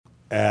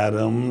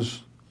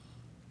Adams,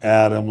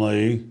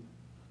 Adamley,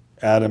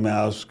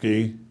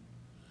 Adamowski,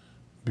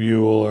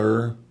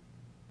 Bueller,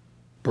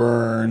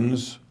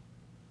 Burns,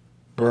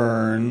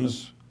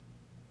 Burns,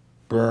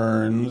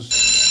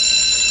 Burns.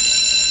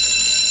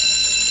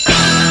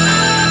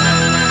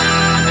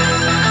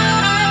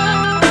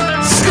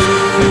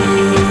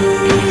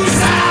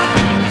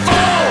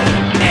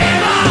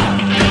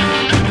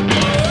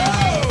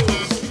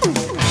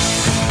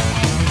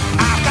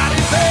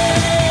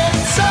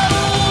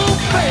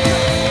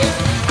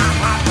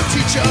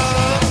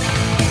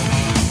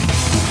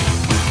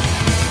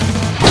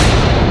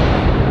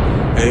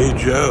 Hey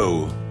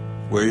Joe,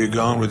 where you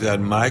going with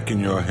that mic in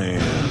your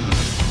hand?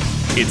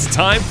 It's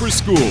time for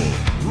school,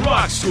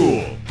 Rock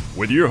School,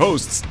 with your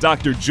hosts,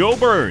 Dr. Joe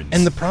Burns.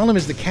 And the problem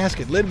is the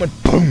casket lid went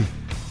boom,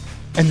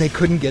 and they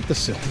couldn't get the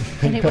cylinder.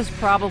 And it was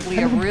probably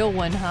a real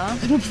one, huh?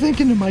 And I'm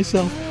thinking to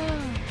myself,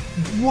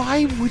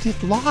 why would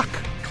it lock?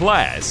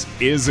 Class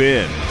is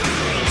in.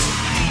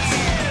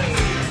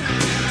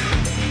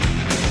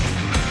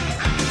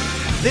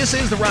 This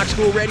is the Rock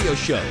School Radio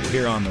Show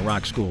here on the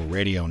Rock School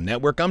Radio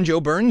Network. I'm Joe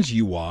Burns.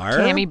 You are?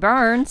 Tammy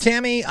Burns.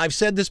 Tammy, I've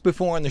said this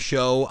before on the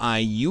show. I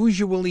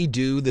usually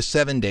do the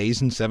 7 days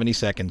and 70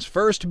 seconds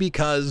first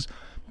because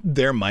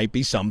there might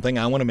be something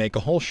I want to make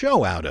a whole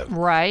show out of.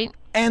 Right.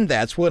 And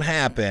that's what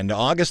happened.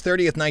 August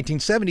 30th,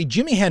 1970,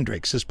 Jimi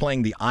Hendrix is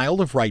playing the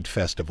Isle of Wight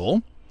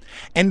Festival,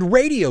 and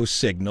radio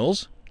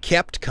signals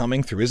kept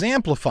coming through his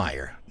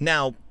amplifier.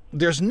 Now,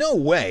 there's no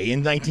way in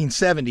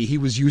 1970 he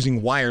was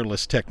using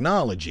wireless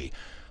technology,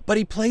 but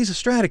he plays a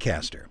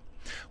Stratocaster,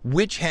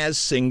 which has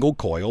single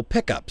coil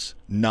pickups,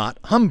 not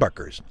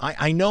humbuckers.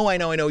 I know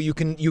you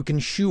can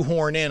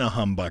shoehorn in a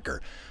humbucker,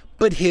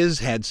 but his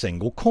had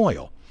single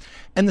coil.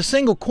 And the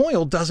single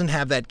coil doesn't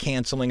have that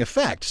canceling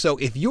effect. So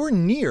if you're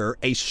near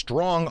a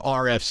strong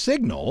RF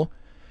signal,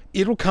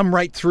 it'll come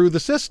right through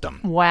the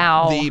system.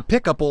 Wow. The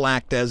pickup will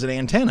act as an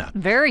antenna.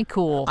 Very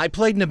cool. I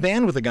played in a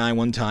band with a guy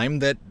one time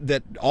that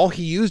all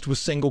he used was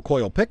single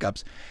coil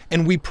pickups,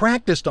 and we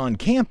practiced on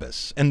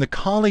campus, and the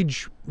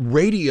college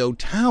radio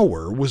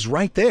tower was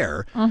right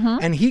there,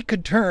 and he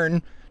could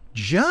turn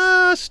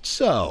just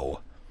so,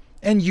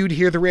 and you'd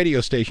hear the radio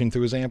station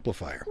through his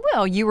amplifier.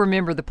 Well, you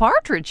remember the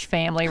Partridge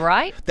Family,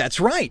 right? That's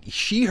right.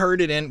 She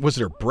heard it in, was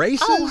it her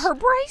braces? Oh, her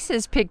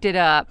braces picked it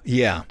up.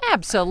 Yeah.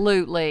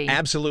 Absolutely.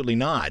 Absolutely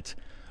not.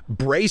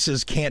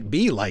 Braces can't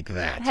be like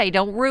that. Hey,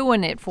 don't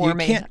ruin it for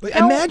me. Can't,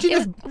 imagine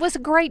if it was a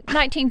great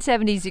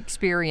 1970s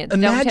experience.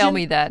 Don't tell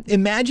me that.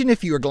 Imagine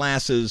if your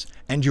glasses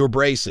and your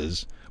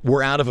braces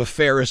were out of a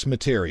ferrous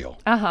material.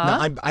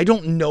 Now, I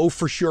don't know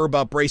for sure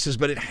about braces,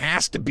 but it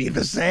has to be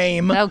the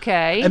same.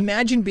 Okay.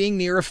 Imagine being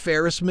near a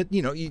ferrous,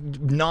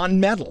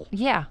 non-metal.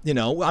 Yeah.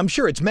 I'm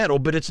sure it's metal,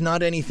 but it's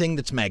not anything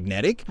that's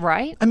magnetic.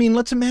 Right. I mean,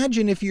 let's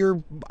imagine if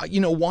you're,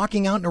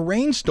 walking out in a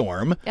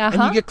rainstorm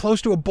and you get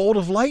close to a bolt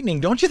of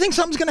lightning. Don't you think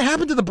something's going to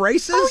happen to the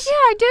braces? Oh, yeah,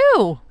 I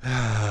do.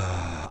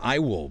 I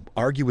will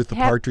argue with the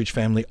Partridge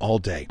Family all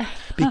day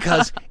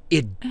because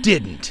it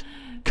didn't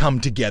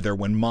come together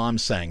when Mom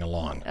sang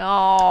along.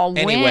 Oh,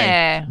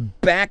 anyway,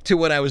 back to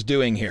what I was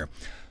doing here.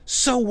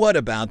 So what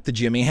about the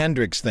Jimi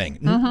Hendrix thing?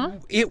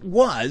 It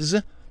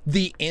was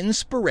the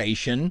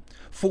inspiration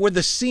for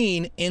the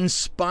scene in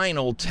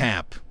Spinal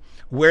Tap,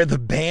 where the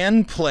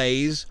band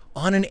plays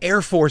on an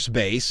Air Force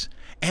base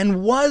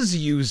and was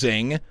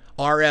using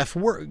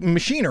RF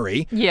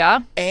machinery.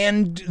 Yeah.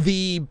 And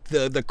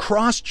the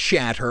cross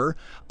chatter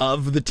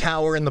of the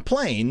tower and the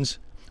planes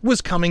was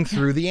coming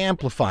through the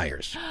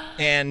amplifiers.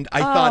 And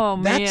I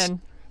thought,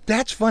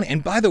 that's funny.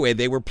 And by the way,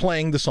 they were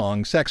playing the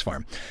song Sex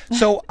Farm.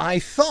 So I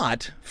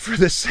thought, for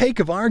the sake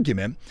of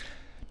argument,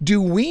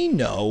 do we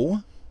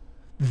know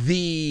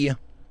the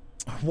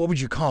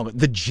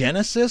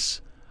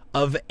genesis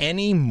of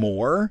any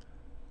more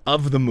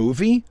of the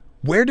movie?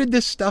 Where did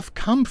this stuff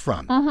come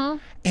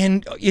from?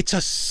 And it's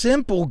a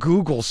simple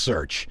Google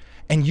search,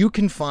 and you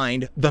can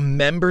find the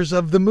members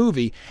of the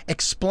movie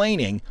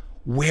explaining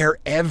where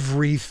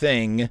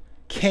everything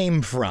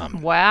came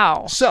from.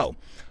 Wow. So,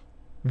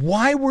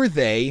 why were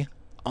they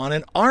on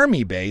an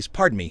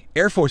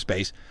Air Force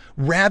base,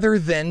 rather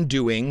than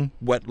doing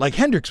what like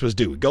Hendrix was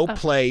doing? Go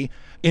play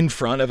in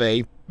front of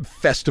a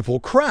festival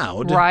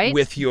crowd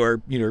with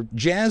your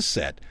jazz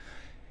set.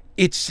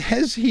 It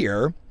says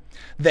here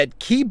that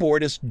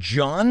keyboardist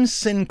John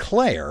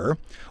Sinclair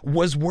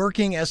was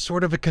working as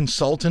sort of a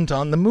consultant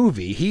on the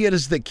movie. He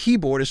is the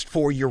keyboardist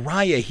for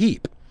Uriah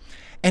Heep.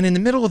 And in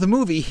the middle of the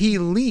movie, he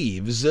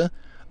leaves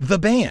the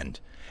band.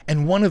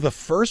 And one of the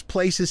first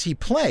places he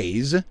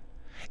plays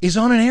is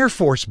on an Air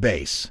Force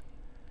base.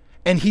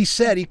 And he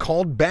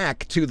called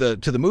back to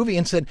the movie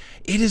and said,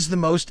 it is the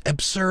most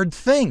absurd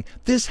thing.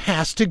 This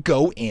has to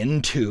go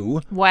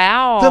into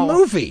the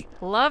movie.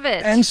 Love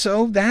it. And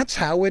so that's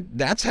how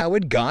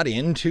it got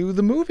into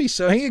the movie.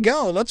 So here you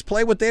go. Let's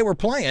play what they were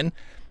playing.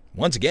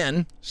 Once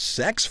again,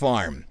 Sex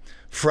Farm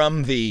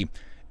from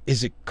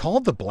is it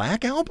called the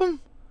Black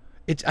Album?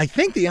 I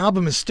think the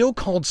album is still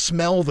called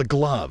Smell the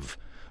Glove,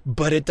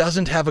 but it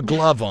doesn't have a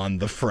glove on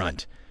the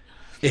front.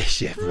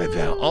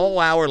 All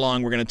hour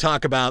long, we're going to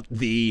talk about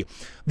the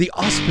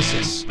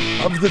auspices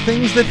of the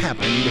things that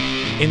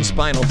happened in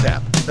Spinal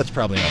Tap. That's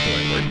probably not the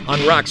right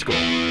word. On Rock School.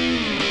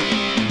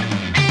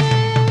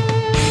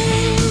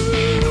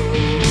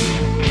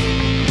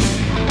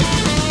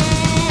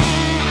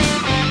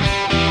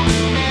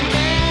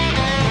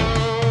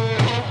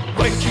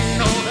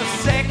 Working on a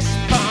sex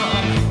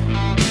bomb,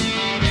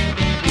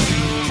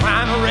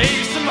 trying to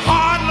raise some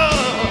hard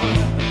love.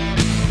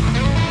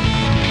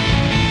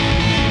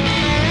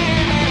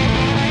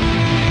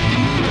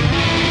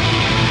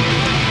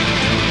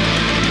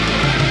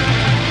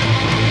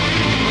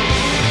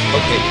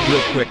 Okay,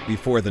 real quick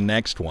before the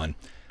next one.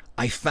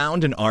 I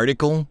found an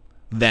article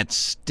that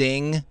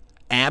Sting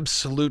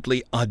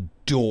absolutely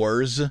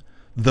adores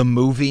the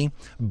movie,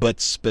 but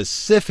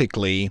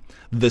specifically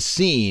the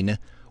scene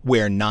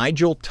where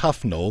Nigel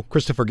Tufnell,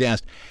 Christopher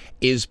Guest,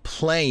 is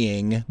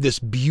playing this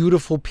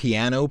beautiful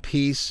piano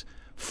piece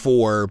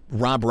for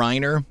Rob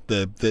Reiner,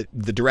 the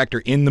director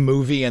in the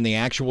movie and the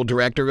actual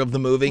director of the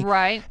movie.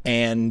 Right.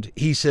 And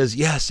he says,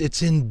 yes,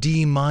 it's in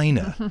D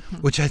minor,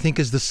 which I think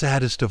is the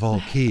saddest of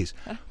all keys.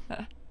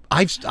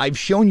 I've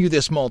shown you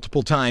this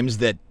multiple times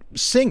that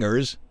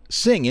singers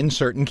sing in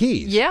certain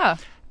keys. Yeah.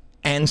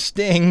 And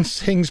Sting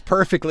sings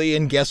perfectly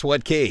in guess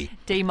what key?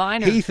 D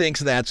minor. He thinks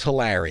that's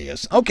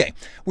hilarious. Okay,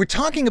 we're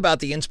talking about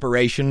the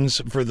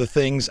inspirations for the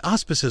things.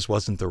 Auspices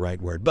wasn't the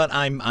right word, but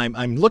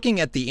I'm looking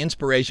at the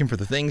inspiration for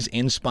the things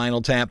in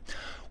Spinal Tap.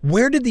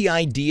 Where did the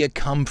idea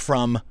come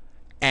from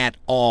at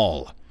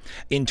all?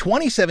 In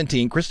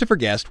 2017, Christopher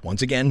Guest,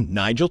 once again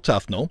Nigel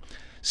Tufnell,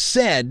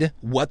 said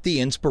what the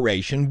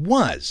inspiration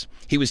was.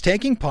 He was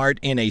taking part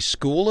in a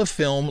School of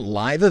Film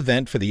live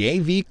event for the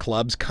AV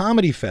Club's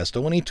Comedy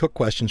Festival when he took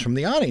questions from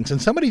the audience,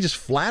 and somebody just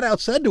flat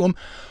out said to him,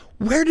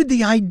 where did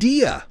the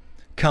idea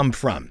come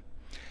from?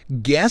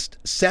 Guest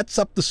sets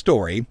up the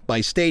story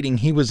by stating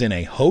he was in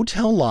a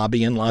hotel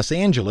lobby in Los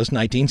Angeles,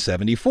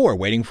 1974,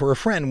 waiting for a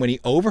friend when he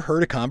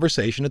overheard a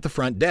conversation at the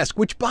front desk,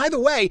 which, by the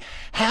way,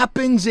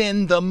 happens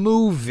in the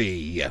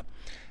movie.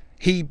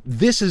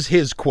 This is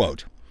his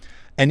quote.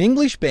 An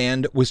English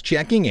band was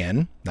checking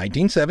in,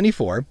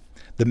 1974.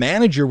 The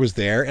manager was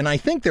there, and I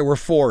think there were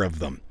 4 of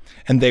them.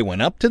 And they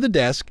went up to the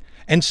desk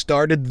and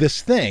started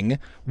this thing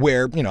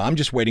where, I'm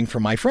just waiting for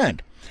my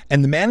friend.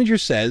 And the manager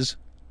says,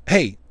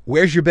 hey,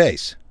 where's your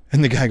bass?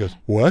 And the guy goes,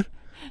 what?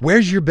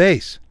 Where's your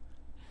bass?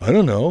 I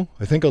don't know.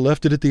 I think I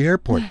left it at the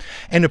airport.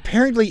 And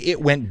apparently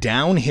it went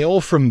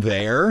downhill from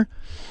there.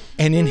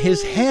 And in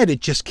his head,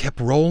 it just kept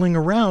rolling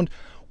around.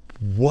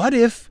 What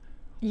if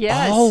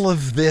all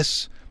of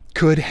this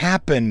could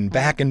happen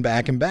back and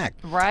back and back?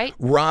 Right.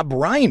 Rob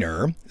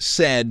Reiner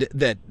said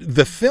that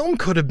the film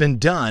could have been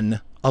done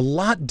a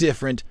lot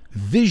different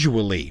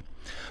visually.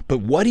 But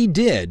what he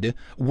did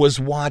was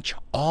watch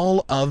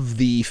all of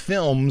the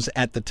films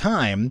at the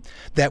time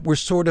that were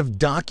sort of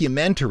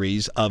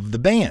documentaries of the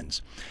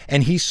bands.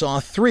 And he saw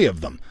 3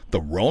 of them.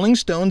 The Rolling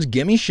Stones'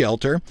 Gimme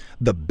Shelter,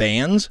 the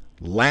band's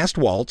Last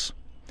Waltz,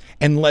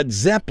 and Led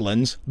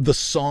Zeppelin's The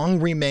Song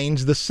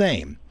Remains the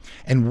Same.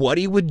 And what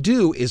he would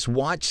do is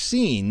watch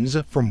scenes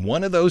from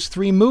one of those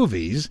 3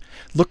 movies,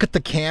 look at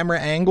the camera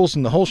angles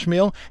and the whole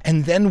schmeal,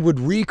 and then would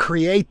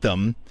recreate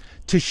them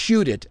to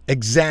shoot it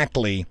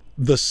exactly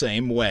the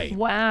same way.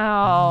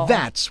 Wow.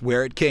 That's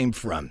where it came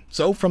from.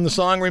 So from The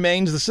Song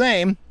Remains the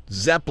Same,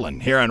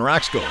 Zeppelin here on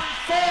Rock School.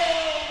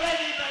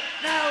 Ready,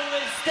 but now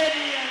we're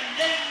steady, and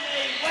then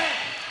they went.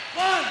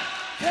 1,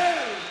 2,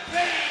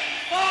 3,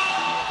 4.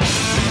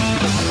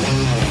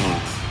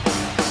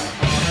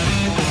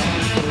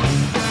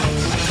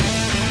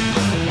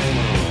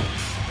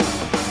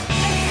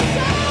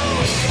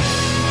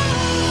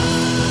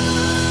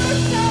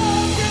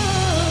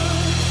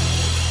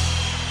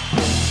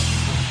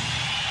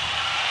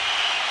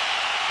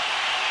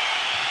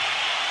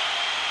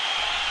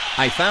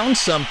 I found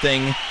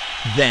something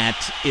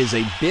that is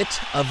a bit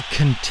of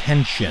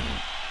contention.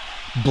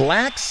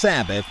 Black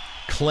Sabbath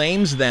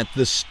claims that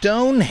the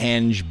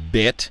Stonehenge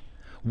bit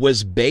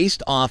was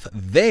based off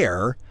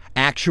their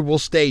actual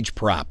stage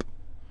prop.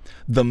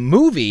 The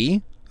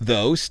movie,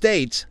 though,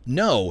 states,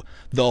 no,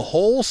 the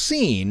whole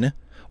scene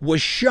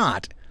was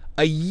shot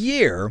a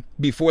year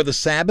before the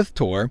Sabbath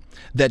tour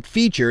that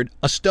featured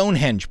a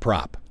Stonehenge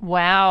prop.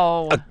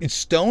 Wow.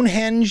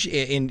 Stonehenge,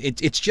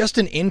 it's just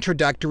an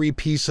introductory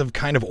piece of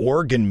kind of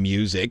organ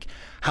music.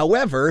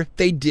 However,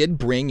 they did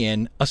bring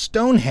in a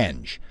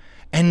Stonehenge,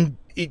 and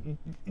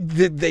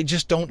they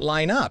just don't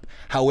line up.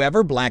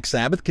 However, Black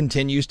Sabbath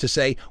continues to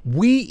say,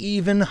 we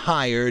even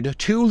hired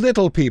 2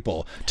 little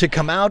people to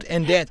come out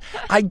and dance.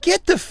 I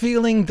get the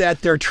feeling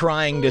that they're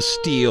trying to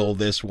steal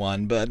this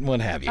one, but what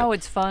have you. Oh,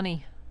 it's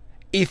funny.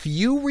 If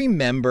you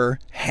remember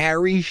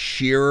Harry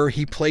Shearer,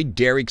 he played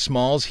Derek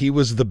Smalls. He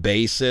was the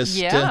bassist.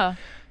 Yeah.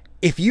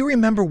 If you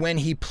remember when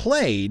he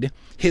played,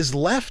 his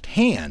left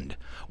hand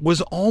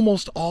was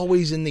almost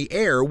always in the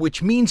air,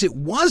 which means it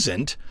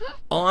wasn't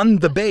on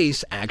the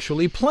bass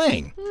actually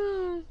playing.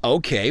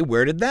 Okay,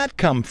 where did that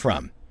come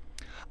from?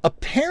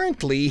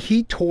 Apparently,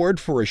 he toured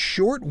for a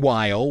short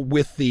while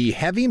with the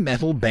heavy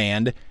metal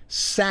band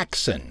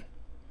Saxon.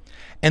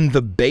 And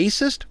the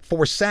bassist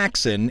for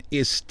Saxon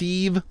is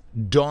Steve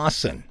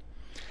Dawson.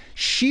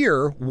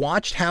 Shear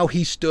watched how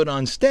he stood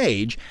on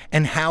stage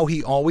and how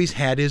he always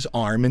had his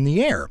arm in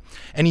the air.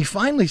 And he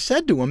finally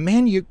said to him,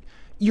 man,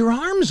 your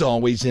arm's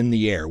always in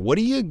the air.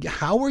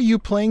 How are you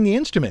playing the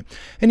instrument?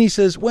 And he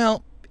says,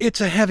 well,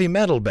 it's a heavy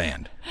metal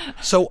band.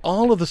 So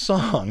all of the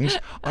songs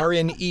are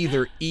in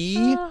either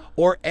E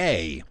or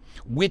A,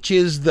 which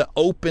is the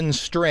open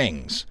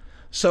strings.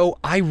 So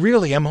I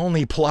really am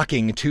only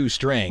plucking 2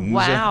 strings.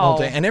 Wow.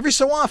 And every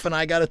so often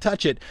I got to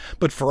touch it.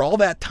 But for all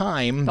that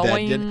time,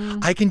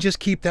 I can just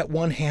keep that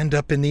one hand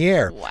up in the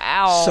air.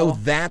 Wow. So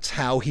that's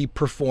how he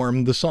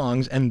performed the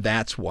songs, and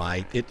that's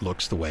why it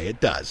looks the way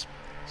it does.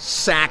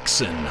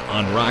 Saxon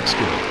on Rock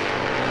School.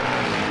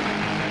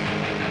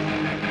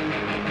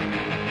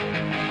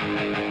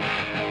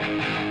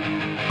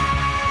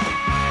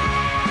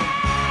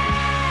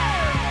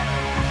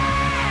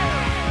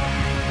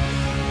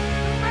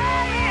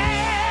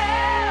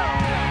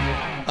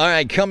 All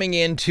right, coming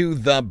into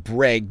the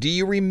break. Do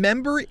you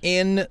remember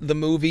in the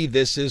movie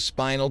This Is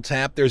Spinal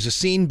Tap, there's a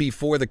scene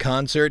before the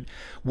concert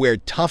where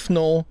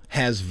Tufnell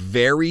has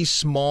very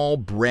small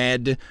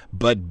bread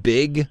but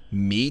big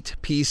meat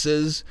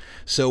pieces.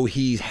 So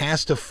he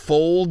has to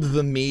fold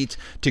the meat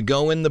to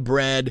go in the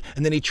bread,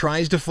 and then he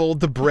tries to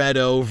fold the bread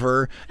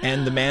over,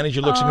 and the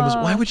manager looks at him and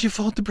goes, why would you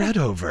fold the bread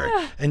over?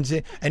 And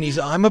he's,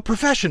 I'm a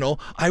professional.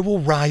 I will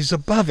rise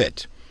above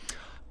it.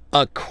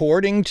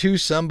 According to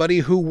somebody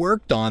who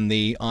worked on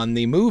the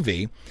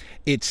movie,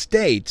 it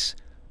states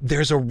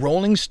there's a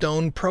Rolling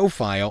Stone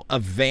profile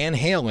of Van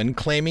Halen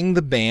claiming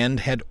the band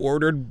had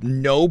ordered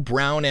no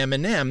brown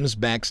M&Ms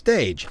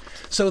backstage.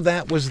 So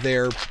that was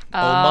their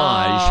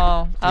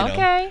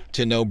homage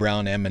to no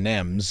brown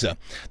M&Ms.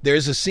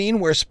 There's a scene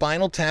where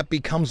Spinal Tap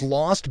becomes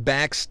lost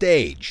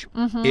backstage.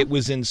 Mm-hmm. It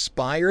was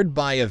inspired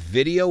by a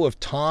video of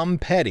Tom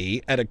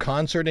Petty at a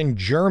concert in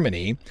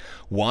Germany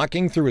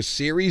walking through a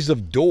series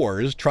of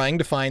doors trying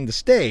to find the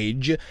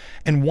stage,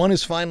 and one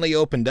is finally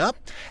opened up,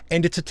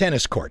 and it's a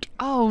tennis court.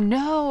 Oh,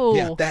 no.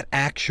 Yeah, that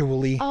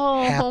actually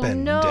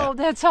happened. Oh, no,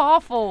 that's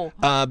awful.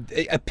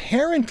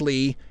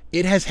 Apparently,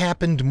 it has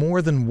happened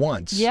more than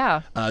once.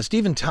 Yeah.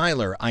 Steven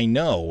Tyler, I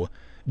know,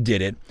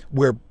 did it,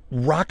 where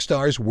rock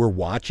stars were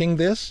watching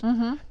this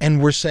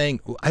and were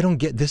saying, I don't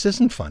get, this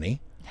isn't funny.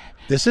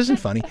 This isn't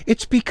funny.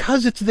 It's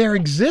because it's their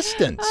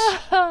existence.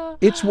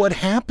 It's what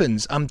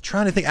happens. I'm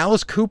trying to think.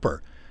 Alice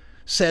Cooper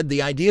said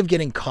the idea of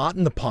getting caught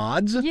in the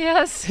pods.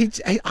 Yes.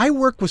 I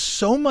work with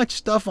so much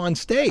stuff on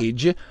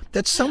stage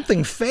that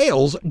something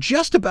fails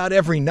just about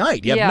every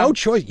night. You have no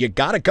choice. You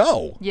got to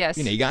go. Yes.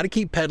 You got to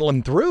keep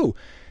pedaling through.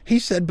 He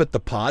said, but the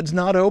pod's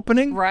not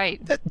opening? Right.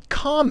 That's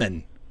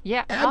common.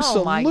 Yeah.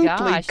 Absolutely oh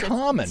my gosh,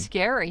 common. That's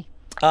scary.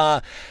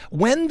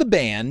 When the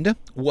band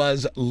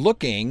was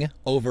looking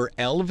over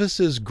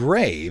Elvis's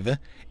grave,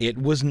 it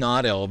was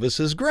not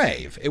Elvis's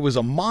grave. It was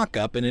a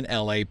mock-up in an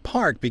LA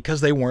park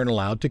because they weren't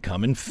allowed to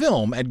come and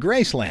film at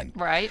Graceland.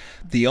 Right.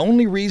 The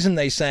only reason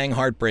they sang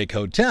Heartbreak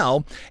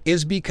Hotel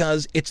is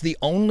because it's the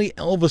only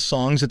Elvis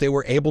songs that they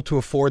were able to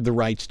afford the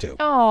rights to.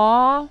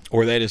 Aww.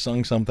 Or they'd have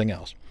sung something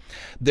else.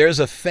 There's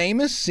a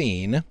famous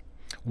scene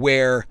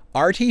where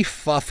Artie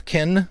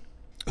Fufkin,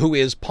 who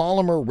is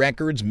Polymer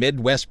Records'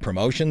 Midwest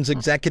Promotions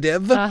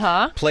executive,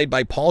 played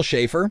by Paul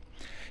Schaefer.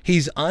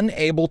 He's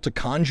unable to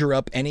conjure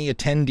up any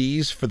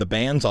attendees for the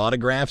band's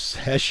autograph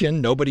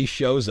session. Nobody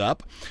shows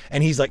up.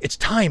 And he's like, it's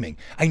timing.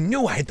 I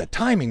knew I had the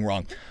timing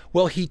wrong.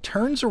 Well, he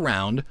turns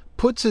around,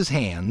 puts his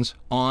hands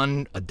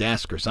on a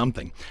desk or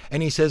something,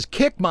 and he says,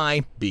 kick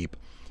my beep.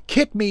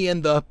 Kick me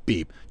in the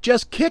beep.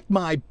 Just kick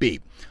my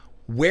beep.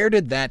 Where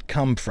did that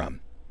come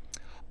from?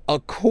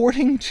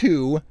 According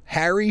to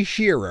Harry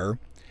Shearer,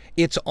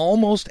 it's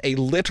almost a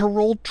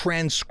literal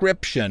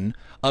transcription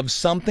of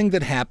something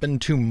that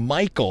happened to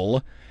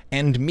Michael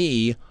and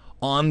me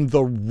on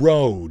the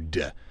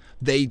road.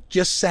 They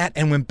just sat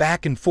and went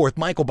back and forth.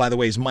 Michael, by the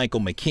way, is Michael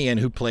McKean,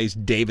 who plays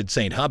David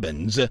St.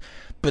 Hubbins.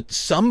 But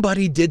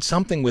somebody did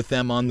something with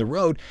them on the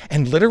road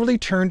and literally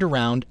turned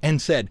around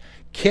and said,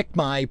 kick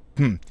me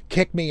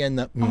in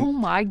the... Oh,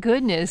 my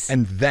goodness.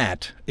 And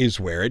that is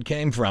where it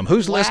came from.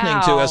 Who's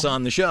listening to us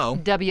on the show?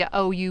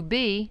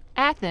 WOUB,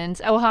 Athens,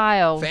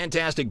 Ohio.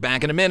 Fantastic.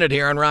 Back in a minute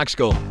here on Rock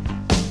School.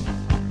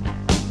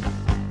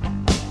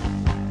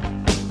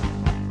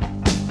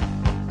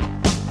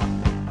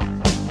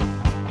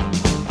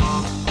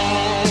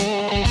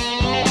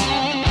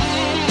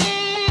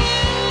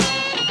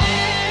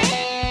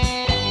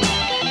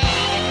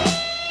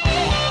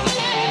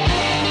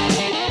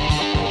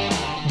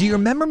 Do you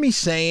remember me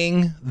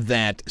saying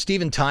that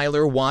Steven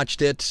Tyler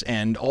watched it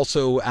and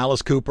also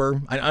Alice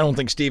Cooper? I don't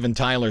think Steven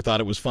Tyler thought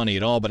it was funny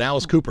at all, but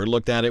Alice Cooper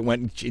looked at it and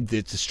went,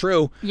 it's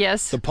true.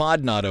 Yes. The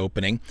pod not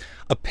opening.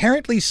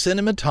 Apparently,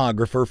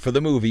 cinematographer for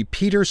the movie,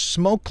 Peter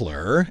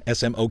Smokler,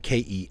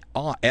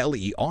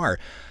 Smokler,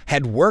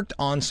 had worked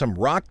on some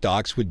rock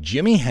docs with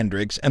Jimi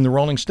Hendrix and the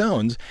Rolling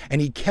Stones,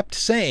 and he kept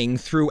saying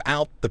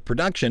throughout the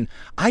production,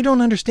 I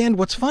don't understand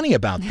what's funny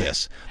about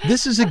this.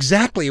 This is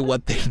exactly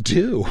what they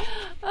do.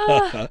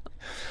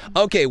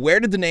 Okay, where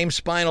did the name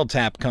Spinal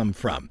Tap come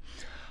from?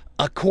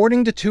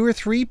 According to 2 or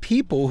 3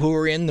 people who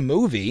are in the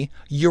movie,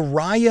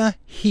 Uriah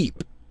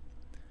Heep.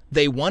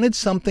 They wanted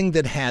something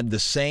that had the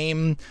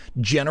same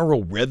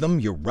general rhythm,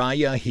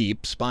 Uriah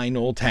Heep,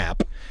 Spinal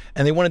Tap,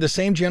 and they wanted the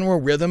same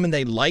general rhythm, and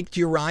they liked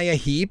Uriah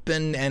Heep,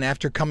 and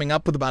after coming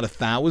up with about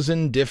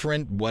 1,000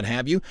 different what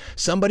have you,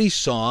 somebody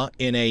saw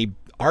in a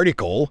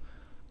article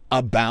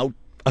about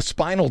a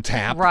spinal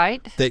tap.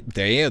 Right.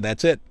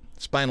 That's it,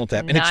 Spinal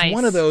Tap. And Nice. It's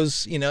one of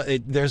those,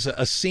 there's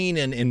a scene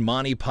in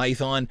Monty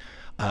Python,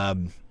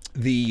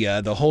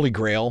 the Holy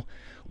Grail,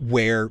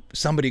 where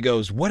somebody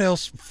goes, what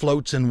else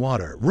floats in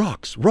water?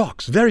 Rocks,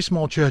 very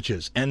small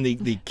churches. And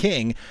the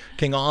King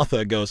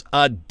Arthur goes,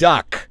 a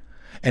duck.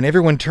 And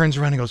everyone turns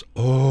around and goes,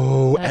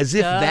 oh, as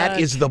if that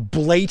is the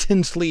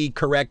blatantly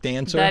correct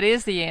answer. That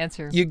is the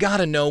answer. You got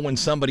to know when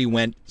somebody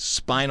went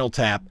Spinal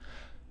Tap.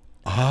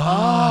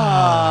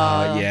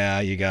 Yeah,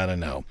 you got to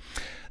know.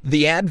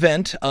 The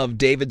advent of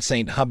David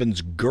St.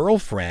 Hubbain's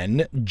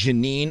girlfriend,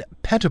 Janine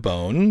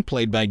Pettibone,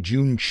 played by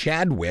June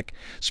Chadwick,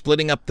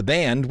 splitting up the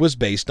band was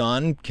based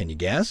on, can you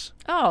guess?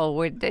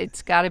 Oh,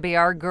 it's got to be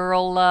our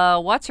girl,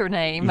 what's her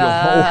name?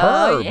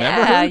 Her.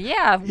 Remember her?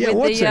 Yeah.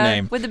 What's her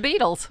name? With the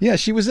Beatles. Yeah,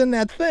 she was in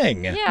that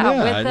thing.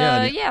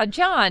 Yeah,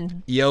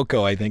 John.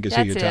 Yoko, I think, is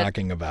who That's you're it.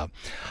 talking about.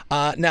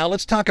 Now,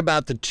 let's talk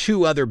about the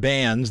 2 other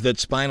bands that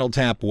Spinal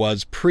Tap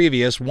was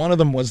previous. One of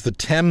them was the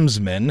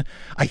Thamesmen.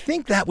 I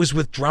think that was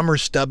with drummer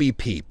Stubby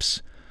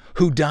Peeps,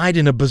 who died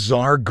in a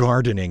bizarre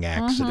gardening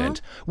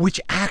accident,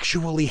 which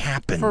actually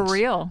happened. For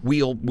real.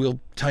 We'll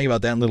tell you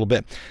about that in a little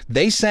bit.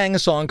 They sang a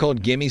song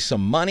called Gimme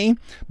Some Money,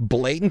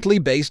 blatantly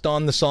based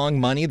on the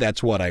song Money,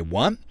 That's What I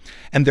Want.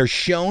 And they're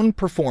shown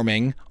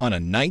performing on a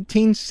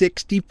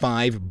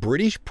 1965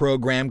 British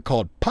program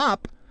called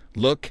Pop,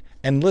 Look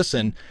and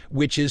Listen,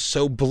 which is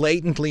so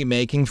blatantly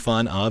making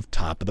fun of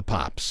Top of the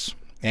Pops.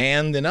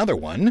 And another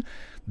one,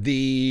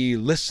 the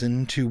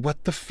Listen to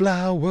What the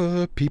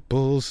Flower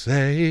People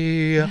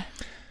Say.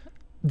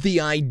 The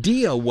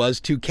idea was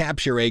to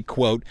capture a,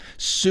 quote,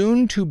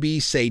 soon-to-be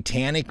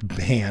satanic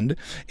band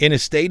in a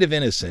state of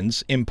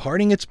innocence,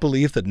 imparting its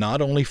belief that not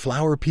only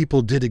flower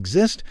people did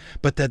exist,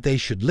 but that they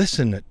should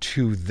listen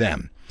to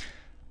them.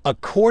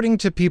 According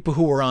to people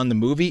who were on the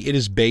movie, it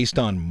is based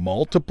on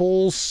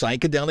multiple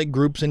psychedelic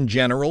groups in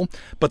general,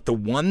 but the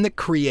one that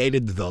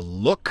created the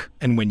look,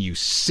 and when you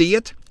see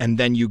it, and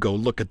then you go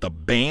look at the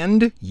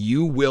band,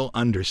 you will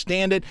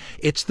understand it.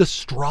 It's the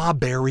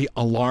Strawberry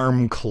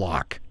Alarm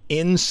Clock,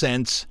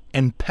 Incense,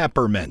 and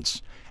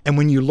Peppermints. And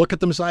when you look at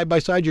them side by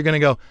side, you're going to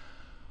go,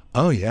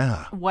 oh,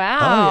 yeah.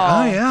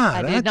 Wow. Oh, yeah.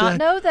 I did not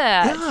know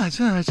that. Yeah,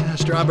 it's a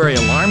Strawberry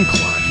Alarm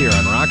Clock here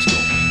on Rock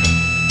School.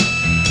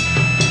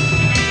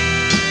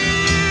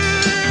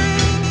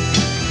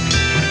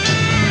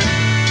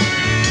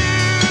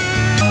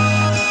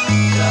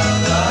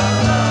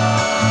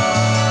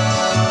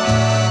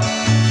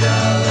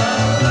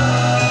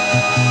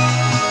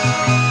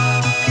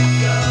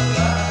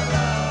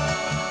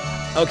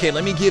 Okay,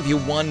 let me give you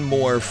one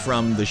more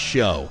from the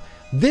show.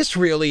 This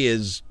really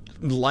is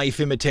life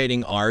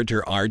imitating art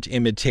or art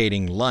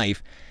imitating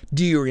life.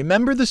 Do you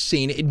remember the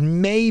scene? It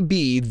may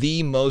be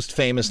the most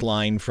famous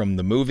line from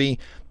the movie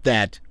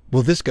that,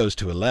 well, this goes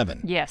to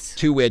 11. Yes.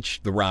 To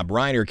which the Rob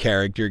Reiner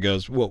character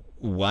goes, well,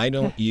 why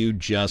don't you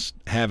just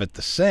have it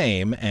the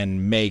same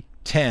and make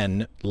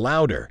 10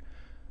 louder?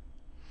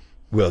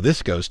 Well,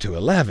 this goes to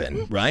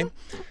 11, right?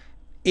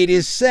 It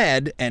is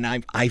said, and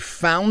I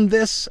found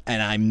this,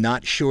 and I'm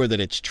not sure that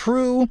it's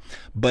true,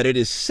 but it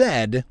is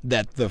said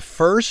that the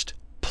first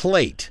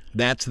plate,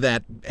 that's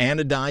that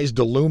anodized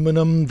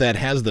aluminum that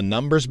has the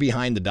numbers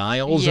behind the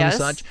dials and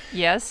such.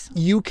 Yes.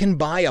 You can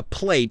buy a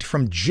plate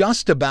from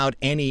just about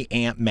any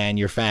amp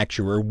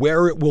manufacturer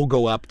where it will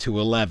go up to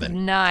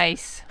 11.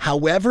 Nice.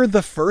 However,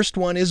 the first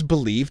one is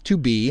believed to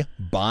be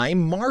by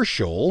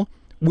Marshall,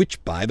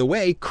 which, by the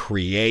way,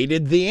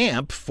 created the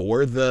amp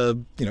for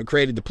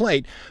created the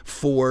plate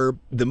for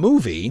the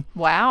movie.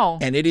 Wow.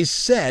 And it is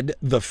said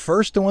the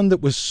first one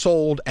that was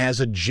sold as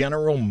a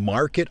general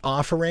market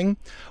offering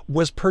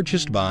was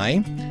purchased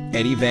by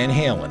Eddie Van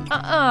Halen.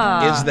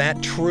 Is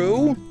that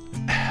true?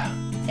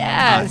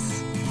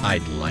 Yes.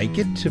 I'd like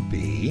it to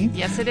be.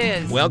 Yes, it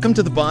is. Welcome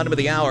to the bottom of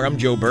the hour. I'm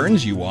Joe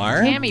Burns. You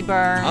are? Tammy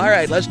Burns. All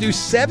right, let's do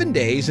 7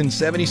 days and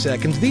 70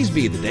 seconds. These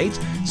be the dates.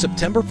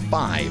 September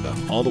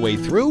 5, all the way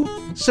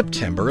through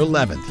September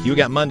 11th. You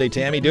got Monday,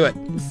 Tammy. Do it.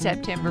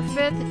 September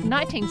 5th,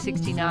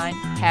 1969.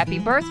 Happy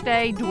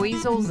birthday,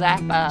 Dweezil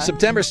Zappa.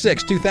 September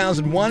 6,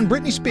 2001.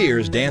 Britney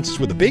Spears dances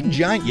with a big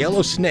giant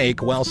yellow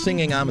snake while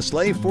singing I'm a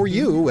Slave for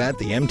You at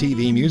the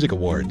MTV Music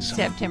Awards.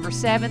 September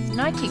 7th,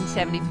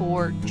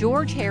 1974.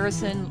 George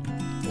Harrison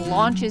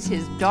launches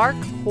his Dark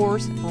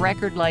Horse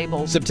record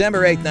label.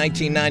 September 8,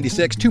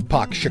 1996,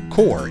 Tupac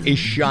Shakur is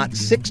shot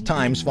 6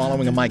 times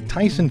following a Mike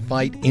Tyson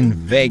fight in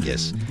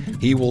Vegas.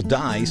 He will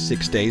die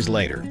 6 days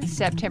later.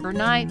 September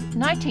 9th,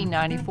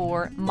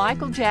 1994,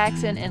 Michael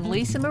Jackson and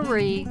Lisa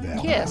Marie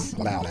kiss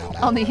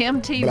on the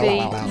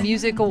MTV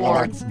Music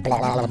Awards.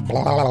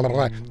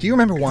 Do you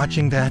remember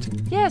watching that?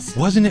 Yes.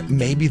 Wasn't it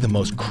maybe the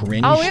most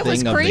cringe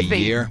thing of the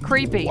year?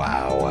 Creepy.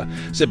 Wow.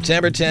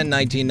 September 10,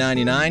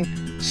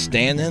 1999,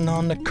 standing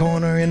on the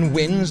corner in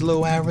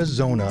Winslow,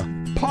 Arizona.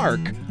 Park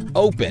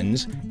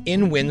opens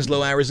in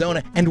Winslow,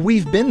 Arizona, and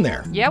we've been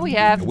there. Yeah, we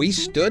have. We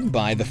stood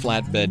by the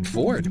flatbed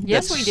Ford.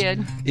 Yes, we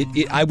did.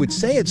 I would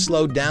say it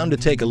slowed down to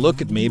take a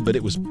look at me, but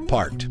it was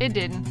parked. It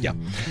didn't. Yeah.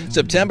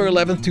 September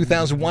 11th,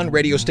 2001,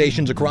 radio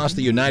stations across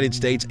the United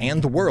States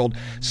and the world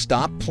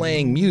stopped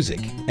playing music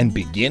and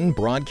begin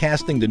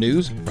broadcasting the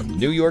news from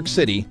New York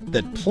City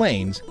that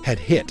planes had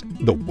hit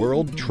the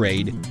World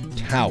Trade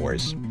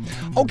Towers.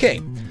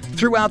 Okay.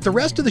 Throughout the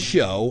rest of the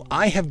show,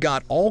 I have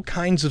got all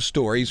kinds of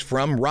stories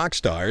from rock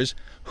stars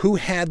who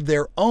had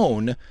their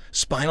own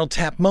Spinal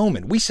Tap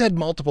moment. We said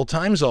multiple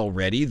times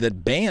already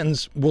that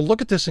bands will look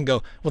at this and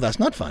go, well, that's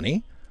not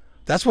funny.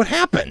 That's what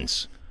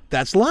happens.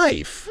 That's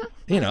life.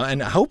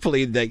 And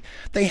hopefully they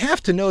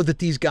have to know that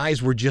these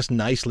guys were just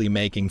nicely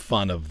making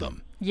fun of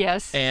them.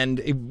 Yes.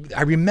 And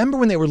I remember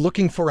when they were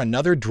looking for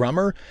another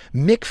drummer,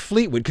 Mick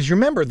Fleetwood, because you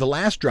remember the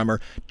last drummer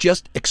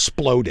just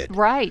exploded.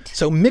 Right.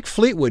 So Mick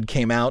Fleetwood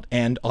came out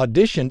and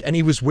auditioned, and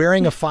he was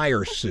wearing a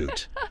fire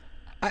suit.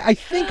 I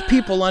think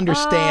people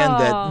understand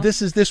that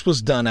this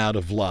was done out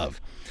of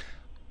love.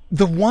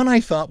 The one I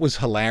thought was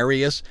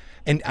hilarious,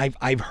 and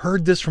I've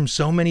heard this from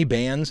so many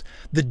bands,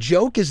 the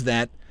joke is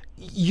that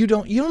you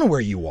don't know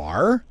where you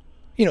are.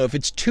 If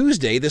it's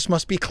Tuesday, this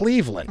must be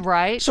Cleveland.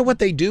 Right. So what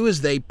they do is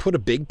they put a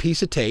big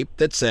piece of tape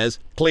that says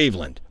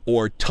Cleveland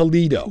or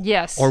Toledo.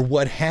 Yes. Or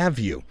what have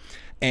you.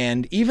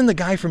 And even the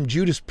guy from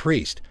Judas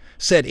Priest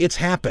said, it's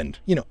happened.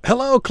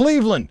 Hello,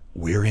 Cleveland.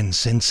 We're in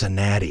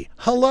Cincinnati.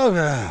 Hello.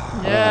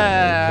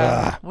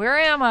 Yeah. Where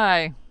am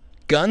I?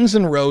 Guns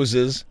N'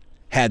 Roses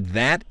had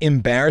that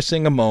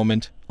embarrassing a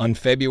moment on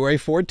February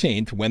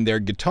 14th when their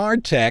guitar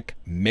tech,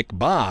 Mick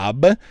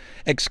Bob,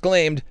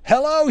 exclaimed,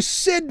 "Hello,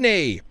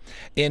 Sydney!"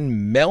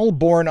 in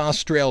Melbourne,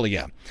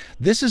 Australia.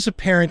 This is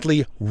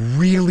apparently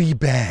really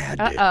bad.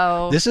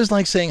 Uh-oh. This is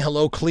like saying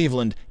hello,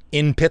 Cleveland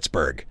in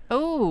Pittsburgh.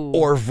 Oh.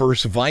 Or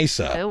vice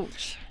versa.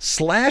 Ouch.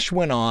 Slash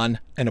went on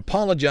and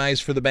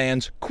apologized for the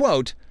band's,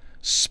 quote,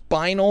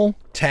 Spinal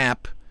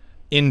Tap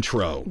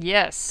intro.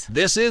 Yes.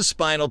 This is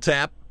Spinal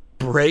Tap.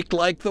 Break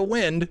like the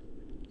wind.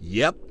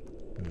 Yep,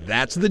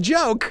 that's the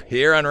joke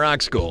here on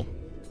Rock School.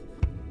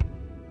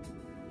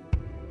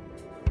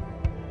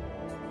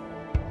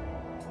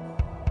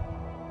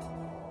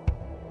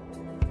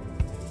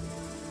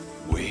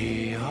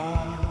 We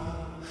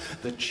are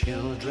the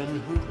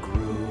children who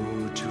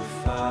grew too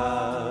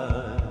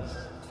fast.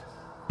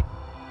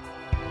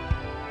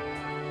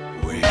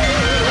 We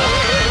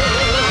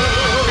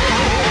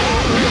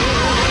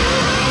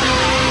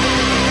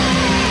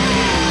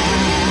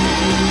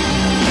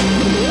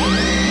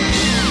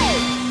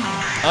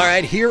All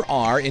right, here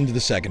are, into the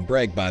second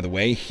break, by the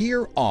way,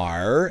 here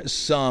are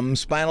some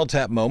Spinal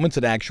Tap moments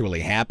that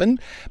actually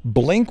happened.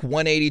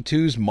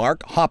 Blink-182's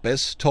Mark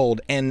Hoppus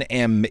told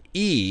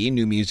NME,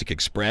 New Music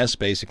Express,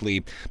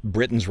 basically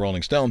Britain's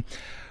Rolling Stone,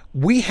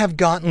 "We have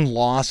gotten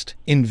lost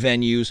in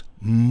venues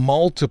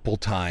multiple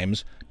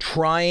times,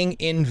 trying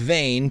in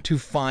vain to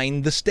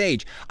find the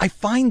stage." I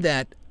find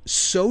that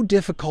so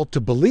difficult to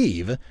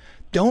believe.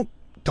 Don't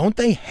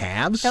they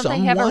have someone?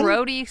 Don't they have a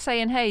roadie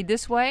saying, hey,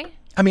 this way?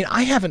 I mean,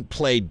 I haven't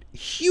played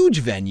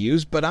huge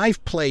venues, but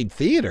I've played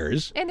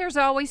theaters. And there's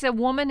always a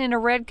woman in a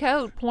red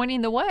coat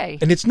pointing the way.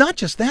 And it's not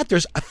just that.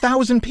 There's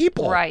 1,000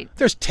 people. Right.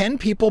 There's 10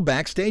 people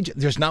backstage.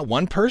 There's not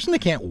one person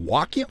that can't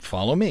walk you,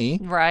 follow me.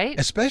 Right.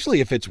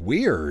 Especially if it's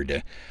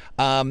weird.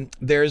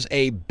 There's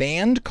a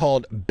band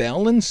called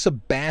Bell and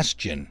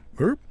Sebastian.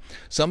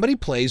 Somebody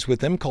plays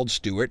with them called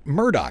Stuart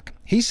Murdoch.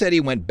 He said he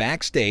went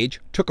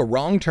backstage, took a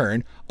wrong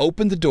turn,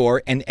 opened the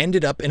door, and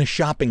ended up in a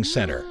shopping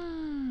center.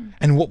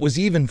 And what was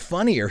even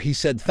funnier, he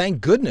said,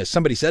 thank goodness,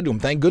 somebody said to him,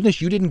 thank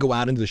goodness you didn't go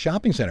out into the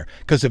shopping center,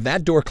 because if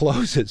that door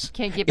closes,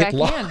 can't get back it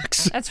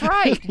locks. in. That's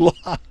right. It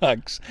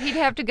locks. He'd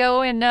have to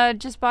go and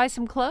just buy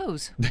some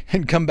clothes.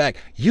 And come back.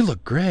 You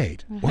look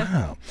great.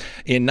 Wow.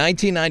 In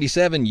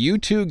 1997,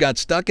 U2 got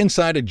stuck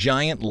inside a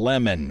giant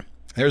lemon.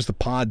 There's the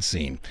pod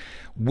scene.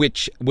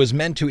 which was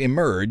meant to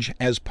emerge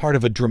as part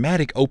of a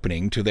dramatic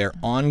opening to their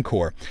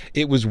encore.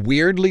 It was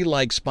weirdly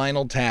like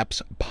Spinal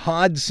Tap's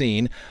Pod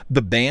Scene.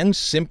 The band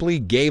simply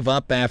gave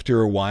up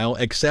after a while,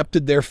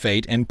 accepted their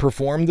fate, and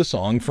performed the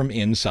song from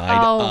inside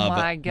of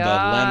the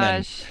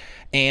lemon.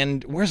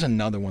 And where's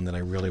another one that I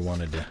really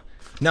wanted to...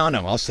 No,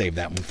 I'll save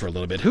that one for a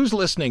little bit. Who's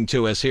listening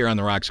to us here on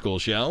the Rock School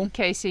Show?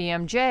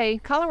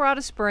 KCMJ, Colorado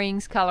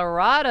Springs,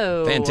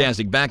 Colorado.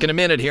 Fantastic. Back in a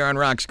minute here on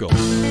Rock School.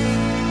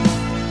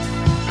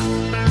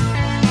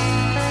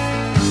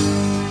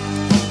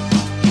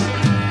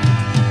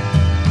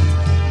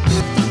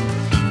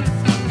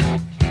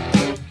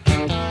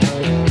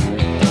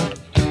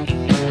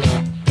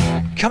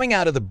 Coming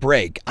out of the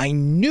break, I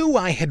knew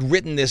I had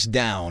written this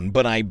down,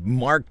 but I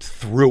marked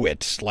through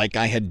it like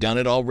I had done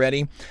it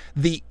already.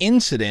 The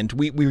incident,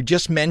 we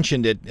just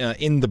mentioned it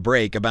in the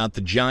break about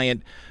the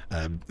giant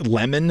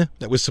lemon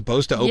that was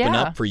supposed to open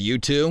up for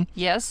U2.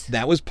 Yes.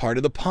 That was part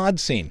of the pod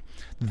scene.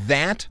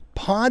 That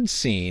pod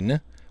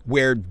scene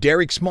where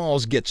Derek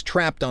Smalls gets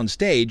trapped on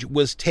stage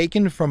was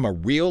taken from a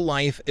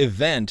real-life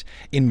event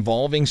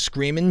involving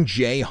Screamin'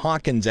 Jay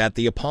Hawkins at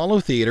the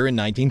Apollo Theater in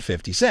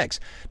 1956.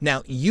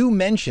 Now, you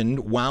mentioned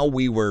while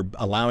we were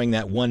allowing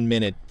that 1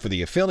 minute for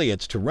the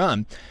affiliates to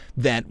run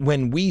that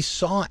when we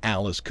saw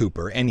Alice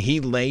Cooper and he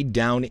laid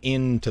down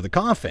into the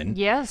coffin,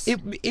 yes,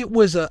 it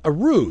was a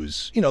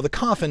ruse. You know, the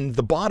coffin,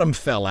 the bottom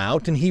fell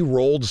out and he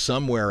rolled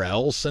somewhere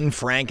else and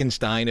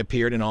Frankenstein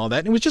appeared and all that.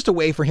 And it was just a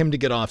way for him to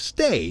get off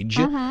stage.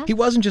 Mm-hmm. He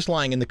wasn't just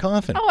lying in the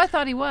coffin. Oh, I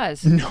thought he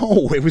was.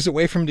 No, it was a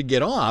way for him to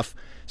get off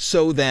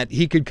so that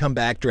he could come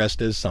back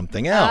dressed as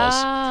something else.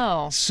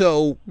 Oh,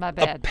 so my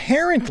bad.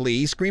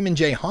 Apparently, Screamin'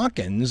 Jay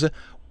Hawkins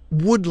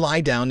would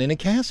lie down in a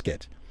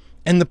casket.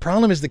 And the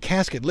problem is the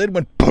casket lid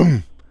went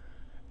boom,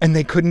 and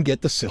they couldn't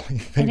get the silly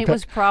thing. And it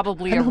was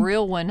probably a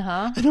real one,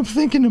 huh? And I'm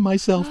thinking to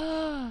myself,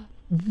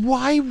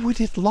 why would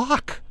it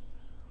lock?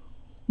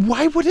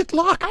 Why would it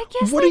lock? I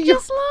guess they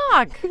just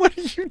lock. What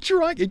are you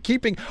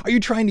trying? Are you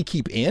trying to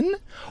keep in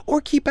or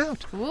keep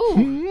out?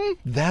 Ooh.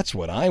 That's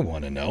what I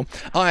want to know.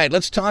 All right,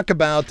 let's talk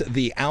about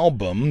the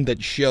album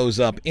that shows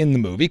up in the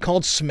movie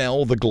called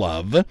Smell the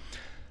Glove.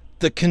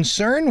 The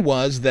concern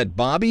was that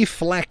Bobby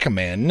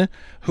Fleckman,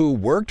 who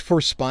worked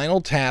for Spinal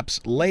Tap's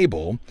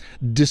label,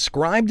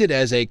 described it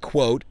as a,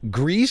 quote,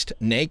 greased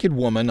naked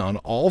woman on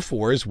all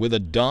fours with a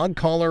dog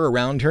collar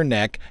around her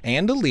neck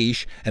and a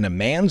leash and a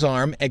man's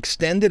arm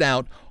extended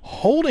out,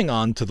 holding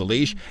on to the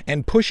leash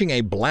and pushing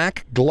a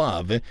black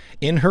glove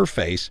in her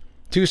face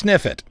to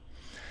sniff it.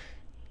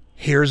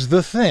 Here's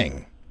the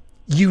thing.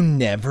 You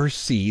never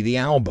see the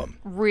album.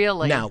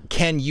 Really? Now,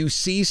 can you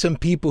see some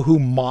people who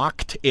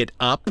mocked it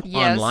up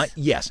online?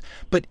 Yes.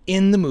 But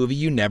in the movie,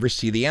 you never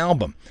see the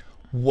album.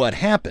 What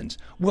happens?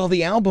 Well,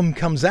 the album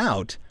comes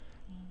out,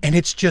 and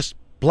it's just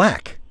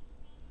black.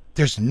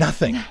 There's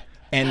nothing.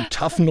 And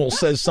Tufnell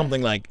says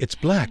something like, it's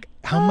black.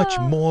 How much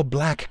more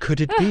black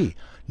could it be?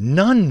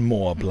 None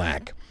more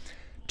black.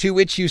 To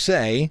which you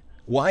say,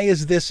 why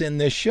is this in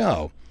this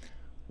show?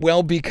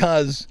 Well,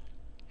 because...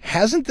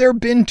 hasn't there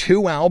been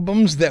 2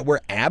 albums that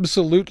were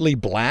absolutely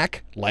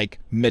black, like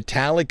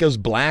Metallica's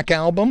Black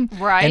Album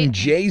and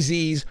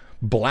Jay-Z's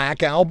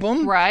Black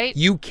Album? Right.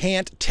 You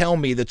can't tell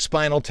me that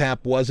Spinal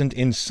Tap wasn't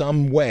in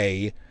some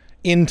way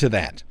into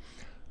that.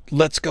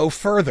 Let's go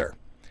further.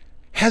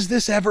 Has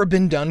this ever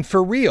been done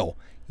for real?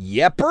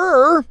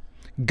 Yepper.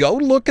 Go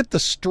look at the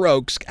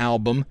Strokes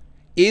album,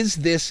 Is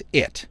This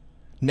It?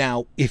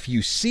 Now, if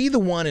you see the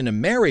one in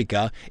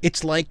America,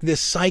 it's like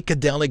this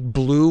psychedelic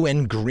blue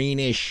and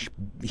greenish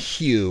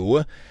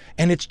hue,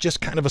 and it's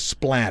just kind of a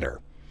splatter.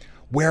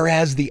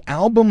 Whereas the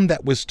album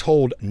that was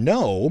told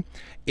no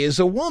is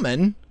a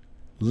woman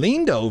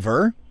leaned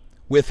over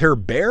with her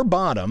bare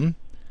bottom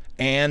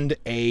and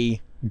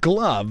a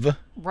glove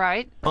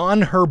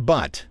on her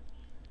butt.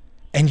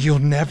 And you'll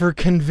never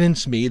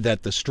convince me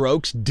that the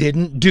Strokes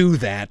didn't do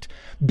that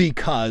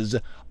because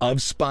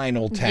of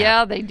Spinal Tap.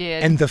 Yeah, they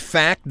did. And the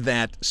fact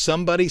that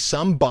some Bobby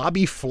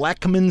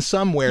Fleckman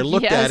somewhere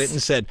looked at it and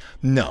said,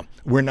 no,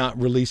 we're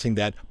not releasing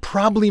that,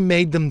 probably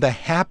made them the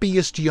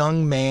happiest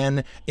young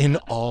man in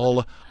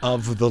all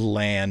of the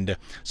land.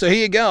 So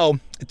here you go.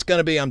 It's going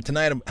to be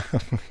tonight.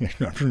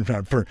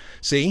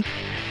 See?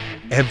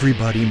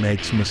 Everybody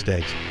makes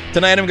mistakes.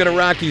 Tonight I'm going to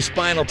rock you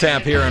Spinal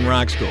Tap here on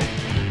Rock School.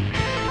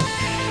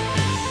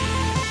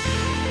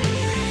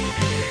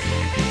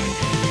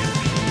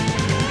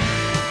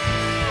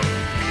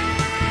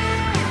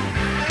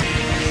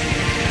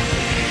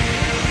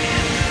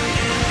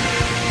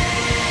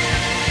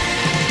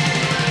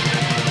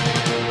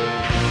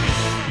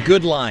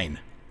 Good line.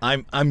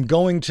 I'm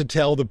going to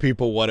tell the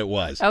people what it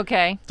was.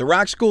 Okay. The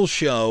Rock School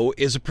Show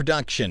is a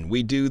production.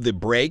 We do the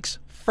breaks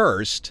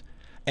first,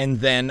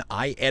 and then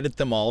I edit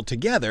them all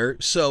together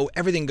so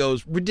everything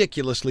goes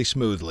ridiculously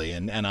smoothly,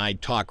 and I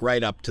talk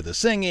right up to the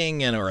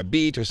singing or a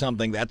beat or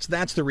something.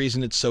 That's the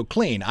reason it's so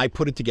clean. I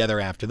put it together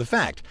after the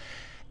fact.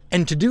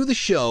 And to do the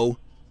show,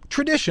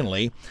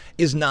 traditionally,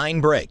 is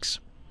 9 breaks.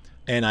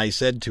 And I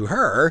said to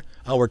her,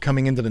 we're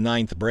coming into the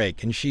 9th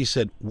break. And she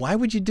said, why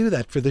would you do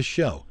that for this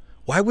show?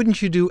 Why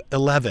wouldn't you do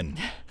 11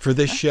 for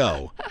this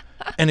show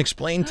and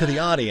explain to the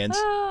audience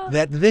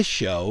that this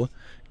show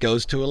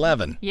goes to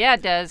 11? Yeah,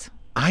 it does.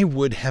 I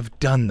would have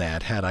done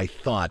that had I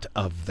thought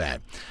of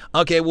that.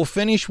 Okay, we'll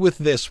finish with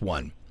this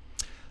one.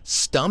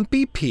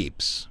 Stumpy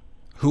Pepys,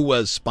 who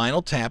was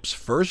Spinal Tap's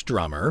first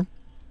drummer,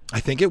 I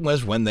think it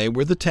was when they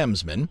were the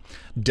Thamesmen,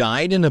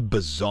 died in a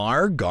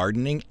bizarre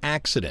gardening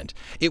accident.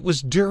 It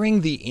was during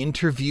the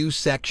interview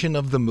section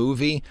of the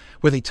movie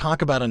where they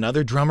talk about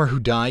another drummer who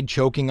died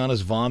choking on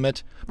his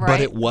vomit, but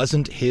it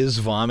wasn't his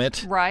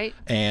vomit. Right.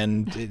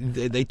 And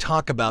they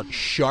talk about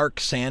shark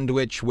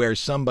sandwich, where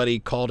somebody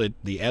called it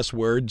the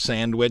S-word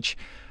sandwich.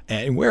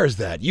 And where is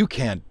that? You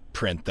can't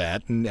print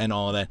that and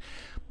all that.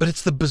 But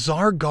it's the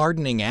bizarre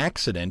gardening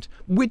accident,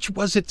 which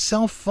was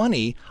itself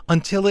funny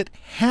until it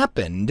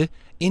happened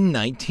in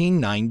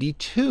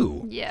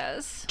 1992.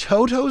 Yes.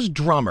 Toto's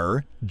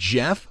drummer,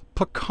 Jeff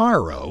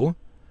Porcaro,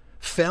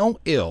 fell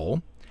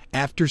ill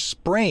after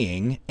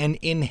spraying and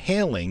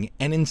inhaling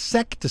an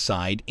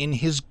insecticide in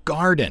his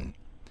garden.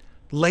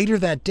 Later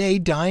that day,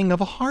 dying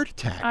of a heart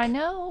attack. I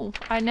know.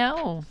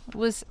 It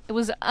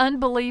was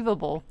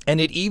unbelievable. And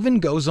it even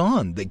goes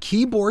on. The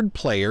keyboard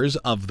players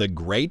of the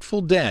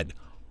Grateful Dead,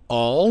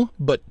 all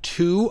but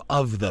 2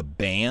 of the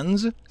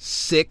band's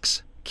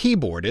 6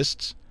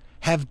 keyboardists,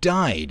 have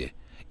died,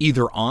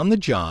 either on the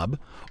job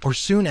or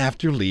soon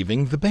after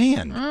leaving the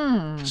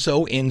band.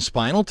 So in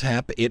Spinal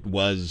Tap, it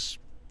was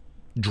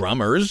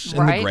drummers.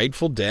 In the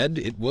Grateful Dead,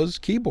 it was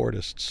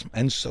keyboardists.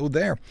 And so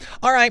there.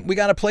 All right, we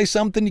got to play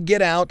something to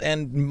get out,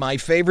 and my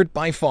favorite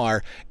by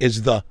far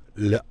is the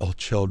Little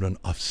Children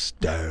of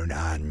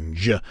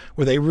Stonehenge,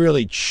 where they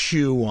really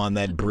chew on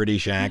that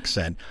British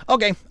accent.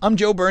 Okay, I'm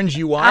Joe Burns.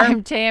 You are?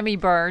 I'm Tammy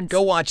Burns.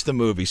 Go watch the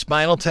movie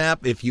Spinal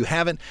Tap if you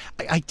haven't.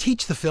 I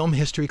teach the film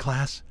history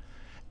class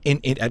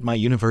at my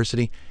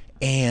university,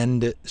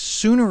 and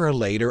sooner or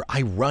later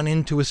I run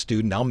into a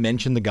student. I'll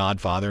mention The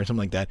Godfather or something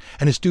like that,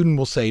 and a student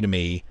will say to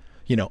me,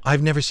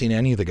 I've never seen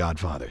any of The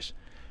Godfathers.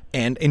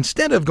 And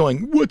instead of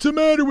going, what's the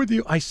matter with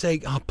you? I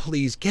say, oh,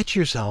 please get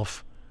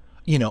yourself,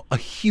 a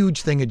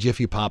huge thing of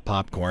Jiffy Pop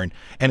popcorn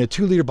and a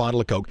 2-liter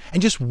bottle of Coke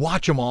and just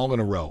watch them all in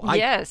a row.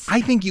 Yes.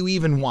 I think you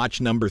even watch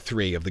number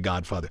 3 of The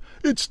Godfather.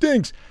 It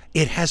stinks.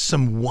 It has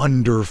some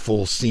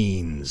wonderful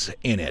scenes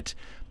in it.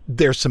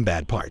 There's some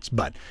bad parts,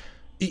 but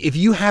if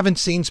you haven't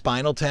seen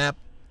Spinal Tap,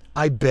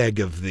 I beg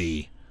of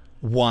thee,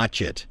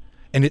 watch it.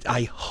 And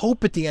I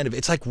hope at the end of it,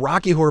 it's like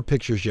Rocky Horror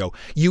Picture Show.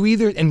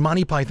 And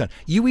Monty Python,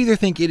 you either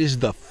think it is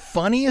the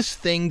funniest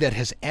thing that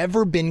has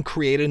ever been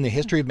created in the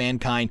history of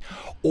mankind,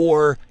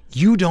 or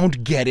you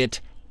don't get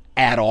it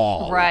at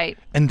all. Right.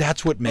 And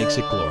that's what makes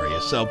it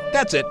glorious. So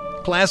that's it.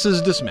 Class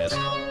is dismissed.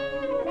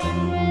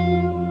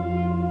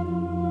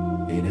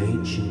 In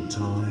ancient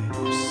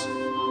times,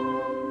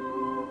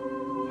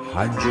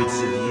 hundreds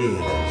of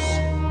years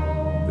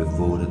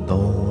before the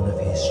dawn of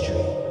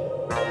history,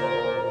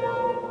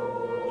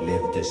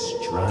 lived a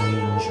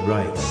strange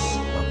race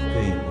of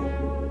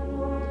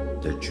people,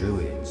 the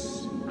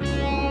Druids.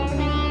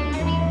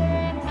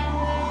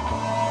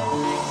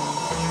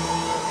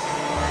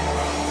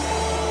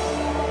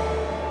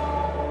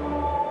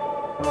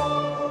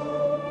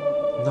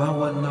 No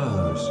one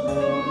knows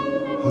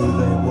who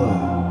they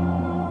were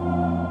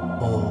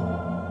or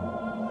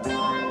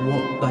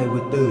what they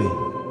were doing.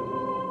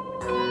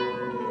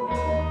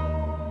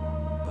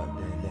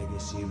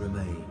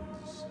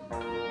 Remains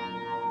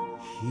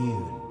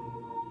hewn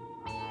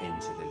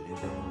into the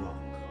living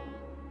rock.